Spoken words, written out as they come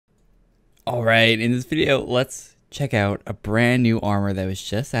Alright, in this video, let's check out a brand new armor that was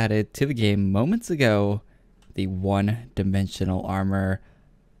just added to the game moments ago. The one-dimensional armor.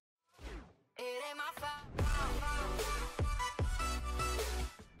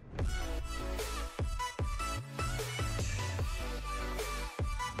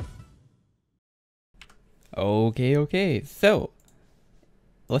 Okay, so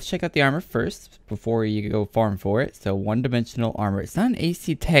let's check out the armor first before you go farm for it. So one-dimensional armor. It's not an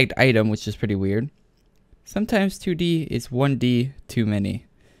AC tagged item, which is pretty weird. Sometimes 2D is 1D too many.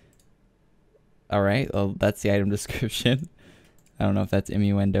 Alright, well that's the item description. I don't know if that's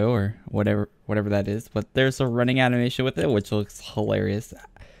innuendo or whatever that is, but there's a running animation with it, which looks hilarious.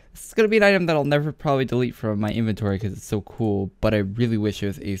 This is going to be an item that I'll never probably delete from my inventory because it's so cool, but I really wish it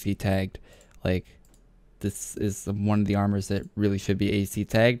was AC tagged. Like, this is one of the armors that really should be AC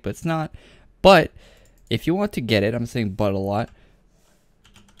tagged, but it's not. But if you want to get it, I'm saying but a lot,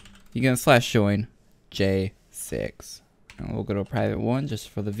 you can /join J6. And we'll go to a private one just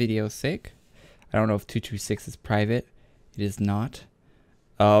for the video's sake. I don't know if 226 is private. It is not.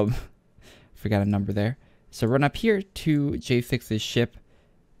 Forgot a number there. So run up here to J6's ship.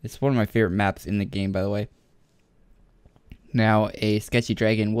 It's one of my favorite maps in the game, by the way. Now, a sketchy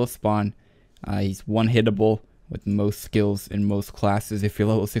dragon will spawn. He's one-hittable with most skills in most classes if you're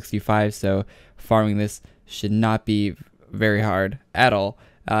level 65, so farming this should not be very hard at all,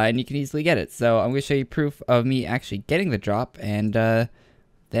 and you can easily get it. So I'm going to show you proof of me actually getting the drop, and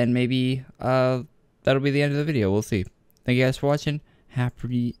then maybe that'll be the end of the video. We'll see. Thank you guys for watching.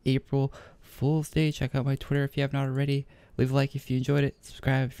 Happy April Fool's Day. Check out my Twitter if you have not already. Leave a like if you enjoyed it.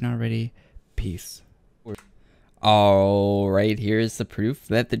 Subscribe if you're not already. Peace. Alright, here's the proof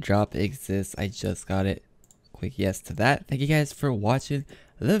that the drop exists. I just got it. Click yes to that. Thank you guys for watching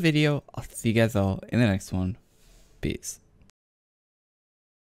the video. I'll see you guys all in the next one. Peace.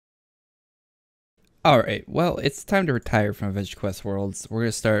 Alright, well, it's time to retire from AdventureQuest Worlds. We're going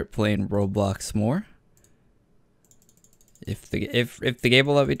to start playing Roblox more. If the game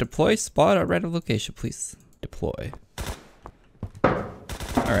will let me deploy, spot a random location, please. Deploy.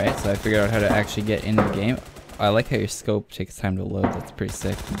 Alright, so I figured out how to actually get into the game. I like how your scope takes time to load. That's pretty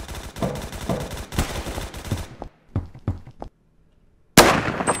sick.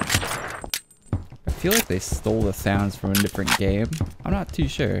 I feel like they stole the sounds from a different game. I'm not too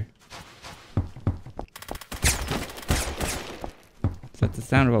sure. Is that the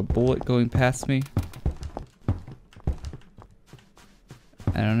sound of a bullet going past me?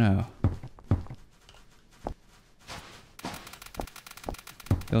 I don't know. I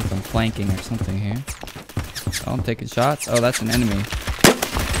feel like I'm flanking or something here. Oh, I'm taking shots. Oh, that's an enemy. I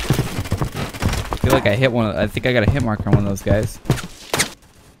feel like I hit one. I think I got a hit marker on one of those guys.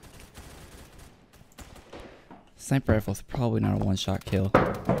 Sniper rifle's probably not a one-shot kill.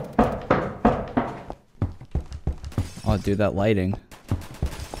 Oh, dude, that lighting.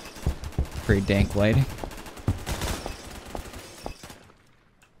 Pretty dank lighting.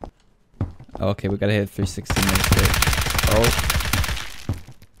 Okay, we gotta hit 360 minutes straight. Oh.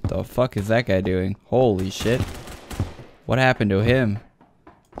 The fuck is that guy doing? Holy shit. What happened to him?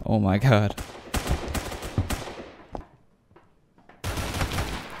 Oh my god.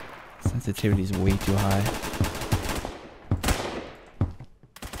 Sensitivity is way too high.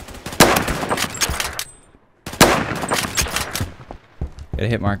 Got a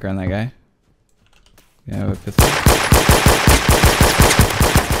hit marker on that guy. Yeah, with this one.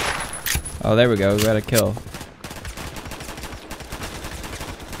 Oh, there we go. We got a kill.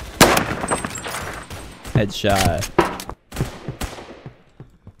 Headshot.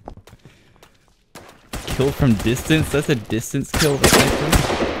 Kill from distance? That's a distance kill.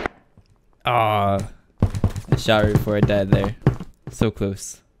 Ah, I shot right before I died there. So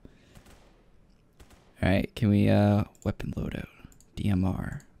close. Alright, can we weapon loadout?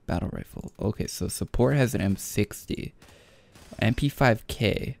 DMR. Battle rifle. Okay, so support has an M60.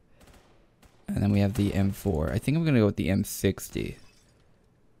 MP5K. And then we have the M4. I think I'm gonna go with the M60.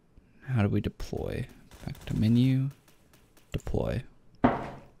 How do we deploy? Back to menu, deploy. Okay,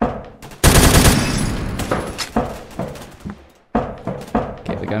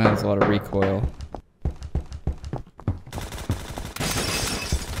 the gun has a lot of recoil.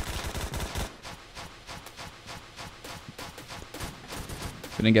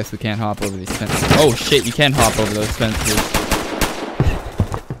 But I guess we can't hop over these fences. Oh shit, you can hop over those fences.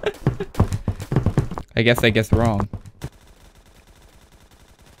 I guess wrong.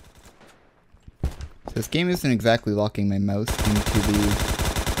 This game isn't exactly locking my mouse into the...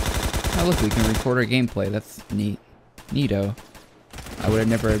 Oh look, we can record our gameplay. That's neat. Neato. I would have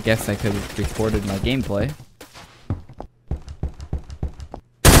never guessed I could have recorded my gameplay.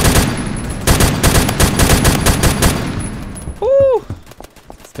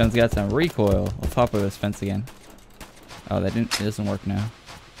 gun's got some recoil. Let's hop over this fence again. Oh, it doesn't work now.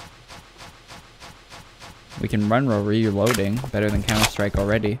 We can run while reloading. Better than Counter-Strike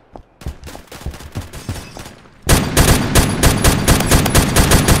already.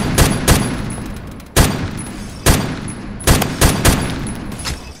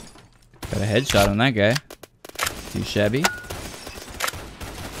 Got a headshot on that guy. Too shabby.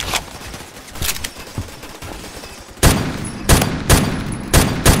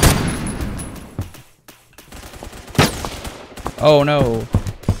 Oh no.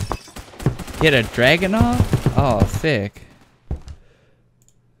 He had a Dragunov? Oh, sick.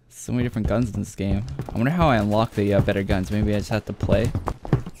 So many different guns in this game. I wonder how I unlock the better guns. Maybe I just have to play.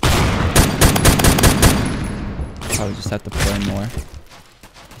 Probably just have to play more. It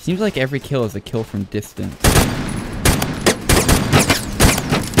seems like every kill is a kill from distance.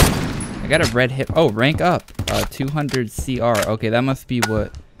 I got a red hip. Oh, rank up. 200 CR. Okay, that must be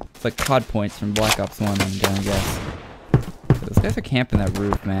what... It's like COD points from Black Ops 1, I'm gonna guess. Those guys are camping that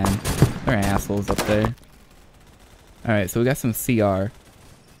roof, man. They're assholes up there. Alright, so we got some CR.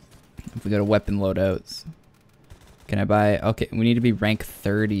 If we go to weapon loadouts. Can I buy... Okay, we need to be rank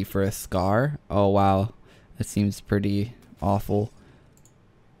 30 for a SCAR. Oh, wow. That seems pretty awful.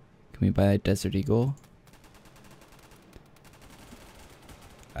 Can we buy a Desert Eagle?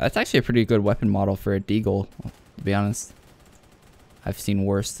 That's actually a pretty good weapon model for a Deagle, to be honest. I've seen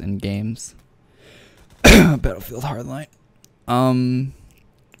worse in games. Battlefield Hardline. I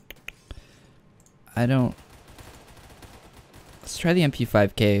don't... Let's try the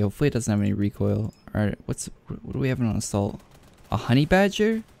MP5K. Hopefully it doesn't have any recoil. Alright, what do we have on assault? A honey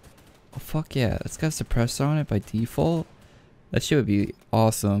badger? Oh fuck yeah, it's got a suppressor on it by default. That shit would be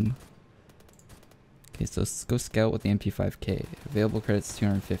awesome. Okay, so let's go scout with the MP5K. Available credits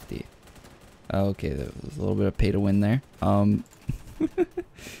 250. Oh, okay, that was a little bit of pay to win there.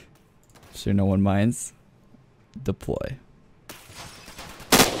 Sure no one minds. Deploy.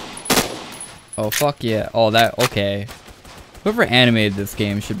 Oh fuck yeah. Oh that okay. Whoever animated this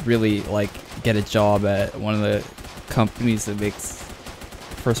game should really like get a job at one of the companies that makes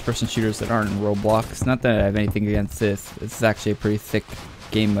first person shooters that aren't in Roblox. Not that I have anything against this. This is actually a pretty thick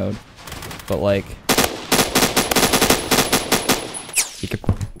game mode. But like you could...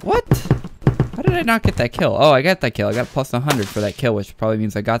 What? How did I not get that kill? Oh, I got that kill. I got plus 100 for that kill, which probably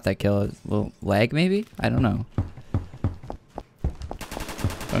means I got that kill. A little lag maybe? I don't know.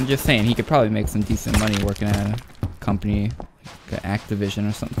 I'm just saying, he could probably make some decent money working at a company like Activision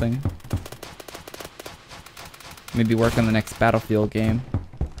or something. Maybe work on the next Battlefield game.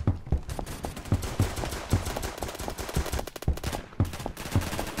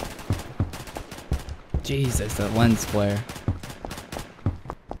 Jesus, that lens flare.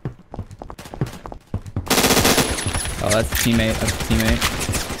 Oh, that's a teammate. That's a teammate.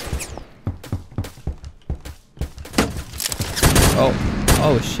 Oh.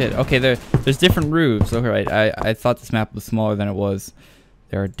 Oh shit. Okay, there's different roofs. Okay, right. I thought this map was smaller than it was.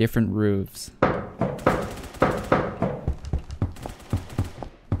 There are different roofs.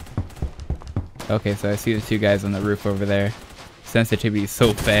 Okay, so I see the two guys on the roof over there. Sensitivity is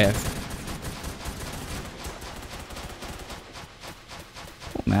so fast.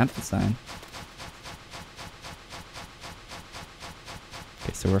 Cool map design.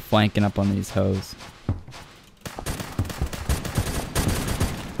 Okay, so we're flanking up on these hoes.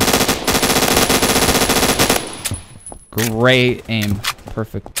 Great aim.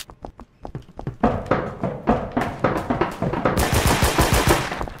 Perfect.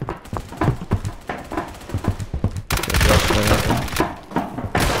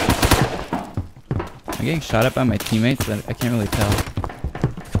 I'm getting shot at by my teammates, but I can't really tell.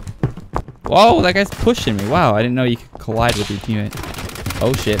 Whoa, that guy's pushing me. Wow, I didn't know you could collide with your teammate.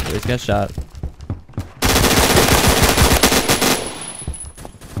 Oh shit, this got shot.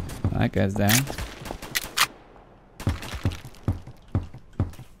 That guy's down.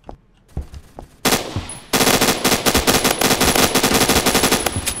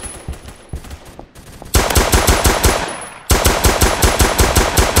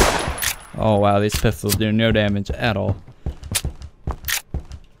 Oh wow, these pistols do no damage at all.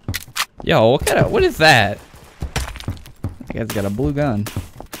 Yo, what is that? That guy's got a blue gun.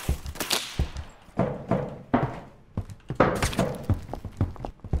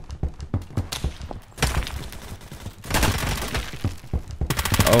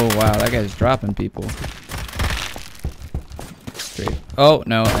 Oh wow, that guy's dropping people. Straight. Oh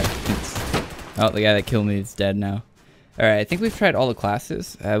no, oh, the guy that killed me is dead now. Alright, I think we've tried all the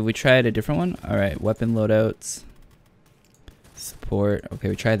classes. We tried a different one. Alright, weapon loadouts. Support. Okay,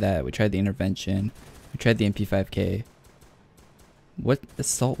 we tried that. We tried the intervention. We tried the MP5K. What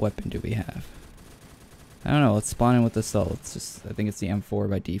assault weapon do we have? I don't know. Let's spawn in with assault. It's just, I think it's the M4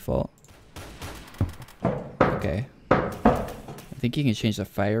 by default. Okay. I think you can change the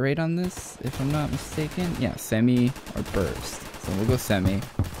fire rate on this, if I'm not mistaken. Yeah, semi or burst. So we'll go semi.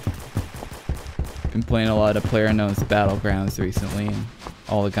 Been playing a lot of PlayerUnknown's Battlegrounds recently, and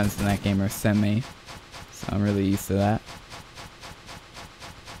all the guns in that game are semi. So I'm really used to that.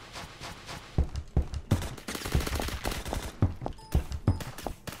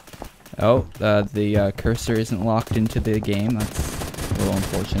 Oh, the cursor isn't locked into the game. That's a little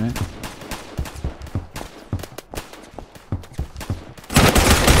unfortunate.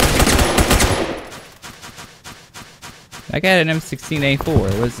 I got an M16A4.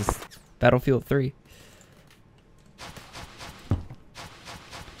 What is this? Battlefield 3.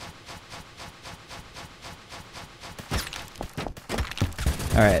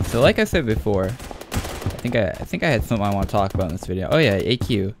 Alright, so like I said before, I think I had something I want to talk about in this video. Oh yeah,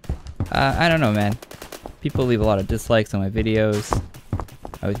 AQ. I don't know, man. People leave a lot of dislikes on my videos.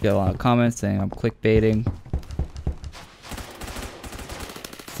 I always get a lot of comments saying I'm clickbaiting.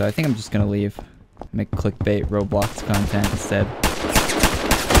 So I think I'm just gonna make clickbait Roblox content instead.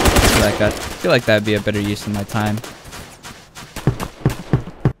 I feel like that'd be a better use of my time.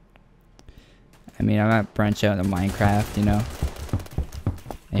 I mean, I might branch out into Minecraft, you know.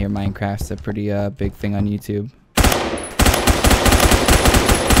 I hear Minecraft's a pretty big thing on YouTube.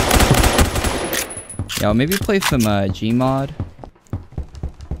 Yeah, maybe play some Gmod.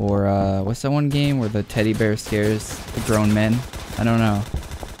 Or what's that one game where the teddy bear scares the grown men? I don't know.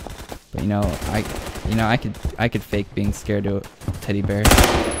 But you know, I could fake being scared to a teddy bear.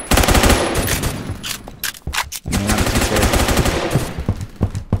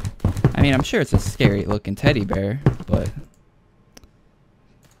 I mean, I'm sure it's a scary looking teddy bear, but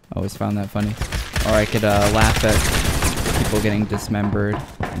I always found that funny. Or I could laugh at people getting dismembered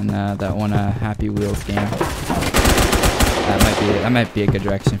in that one Happy Wheels game. That might be a good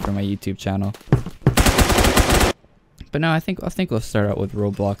direction for my YouTube channel. But no, I think we'll start out with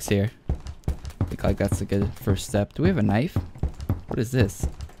Roblox here. I think like that's a good first step. Do we have a knife? What is this?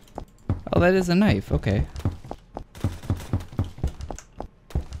 Oh, that is a knife. Okay.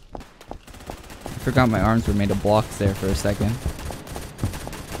 I forgot my arms were made of blocks there for a second.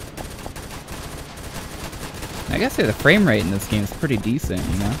 I gotta say the frame rate in this game is pretty decent,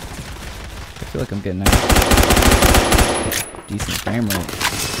 you know? I feel like I'm getting a decent frame rate.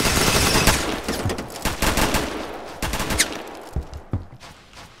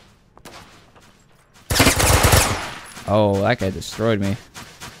 Oh, that guy destroyed me.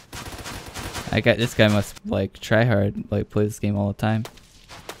 This guy must like try hard, like play this game all the time.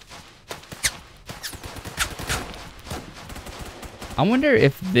 I wonder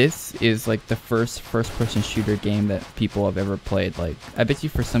if this is like the first-person shooter game that people have ever played. Like, I bet you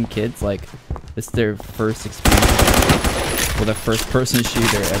for some kids, like, this is their first experience with a first-person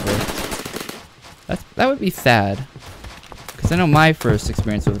shooter ever. That would be sad, because I know my first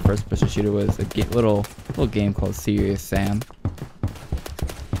experience with a first-person shooter was a little game called Serious Sam.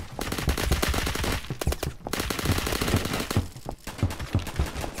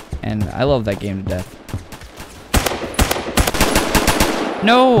 And I love that game to death.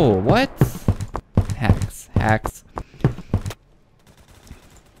 No! What? Hacks.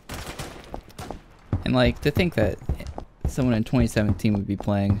 And like, to think that someone in 2017 would be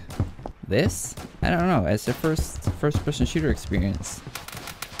playing this? I don't know, as their first-person shooter experience.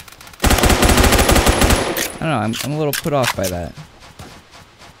 I don't know, I'm a little put off by that.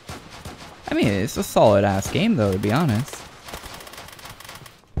 I mean, it's a solid-ass game though, to be honest.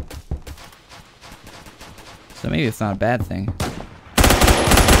 So maybe it's not a bad thing.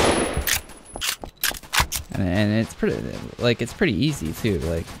 And it's pretty easy too.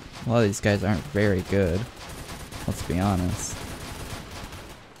 Like, a lot of these guys aren't very good. Let's be honest.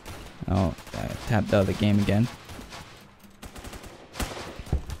 Oh, I tapped out of the game again.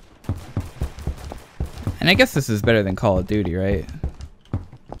 And I guess this is better than Call of Duty, right?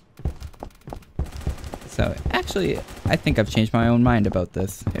 So, actually, I think I've changed my own mind about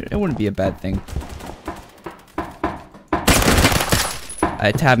this. It wouldn't be a bad thing.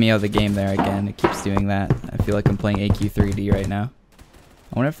 I tabbed me out of the game there again. It keeps doing that. I feel like I'm playing AQ3D right now.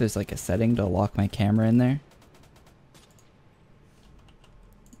 I wonder if there's like a setting to lock my camera in there.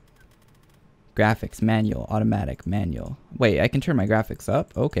 Graphics, manual, automatic, manual. Wait, I can turn my graphics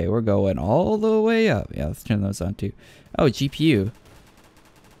up? Okay, we're going all the way up. Yeah, let's turn those on too. Oh, GPU.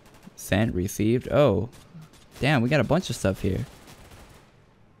 Sent, received. Oh, damn, we got a bunch of stuff here.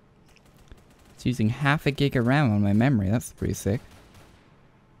 It's using half a gig of RAM on my memory. That's pretty sick.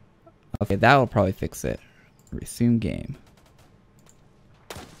 Okay, that will probably fix it. Resume game.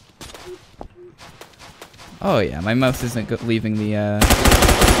 Oh yeah, my mouse isn't leaving the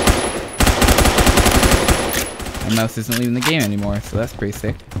my mouse isn't leaving the game anymore, so that's pretty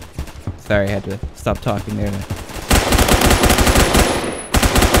sick. Sorry, I had to stop talking there to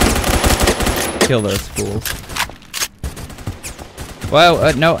kill those fools.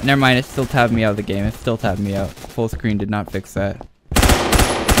 Well, no, never mind. It still tabbed me out of the game. It still tabbed me out. Full screen did not fix that.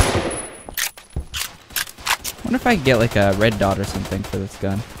 Wonder if I could get like a red dot or something for this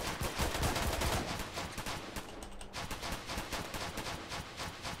gun.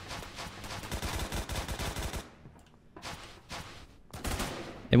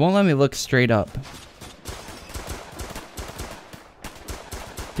 It won't let me look straight up.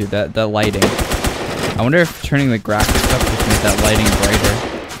 Dude, the lighting. I wonder if turning the graphics up just made that lighting brighter.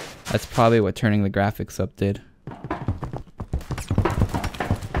 That's probably what turning the graphics up did.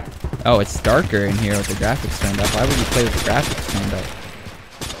 Oh, it's darker in here with the graphics turned up. Why would you play with the graphics turned up?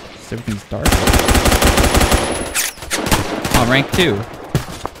 Just everything's darker. Oh, rank 2.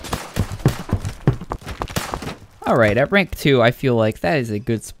 Alright, at rank 2, I feel like that is a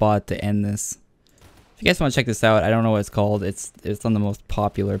good spot to end this. If you guys want to check this out, I don't know what it's called. It's on the most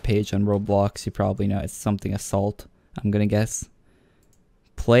popular page on Roblox. You probably know. It's something Assault, I'm gonna guess.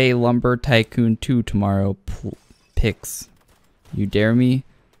 Play Lumber Tycoon 2 tomorrow. Pics. You dare me?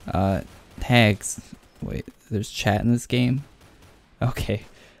 Tags. Wait, there's chat in this game? Okay.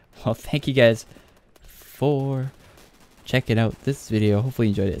 Well, thank you guys for checking out this video. Hopefully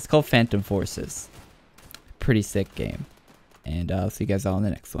you enjoyed it. It's called Phantom Forces. Pretty sick game. And I'll see you guys all in the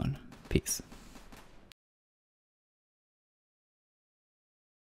next one. Peace.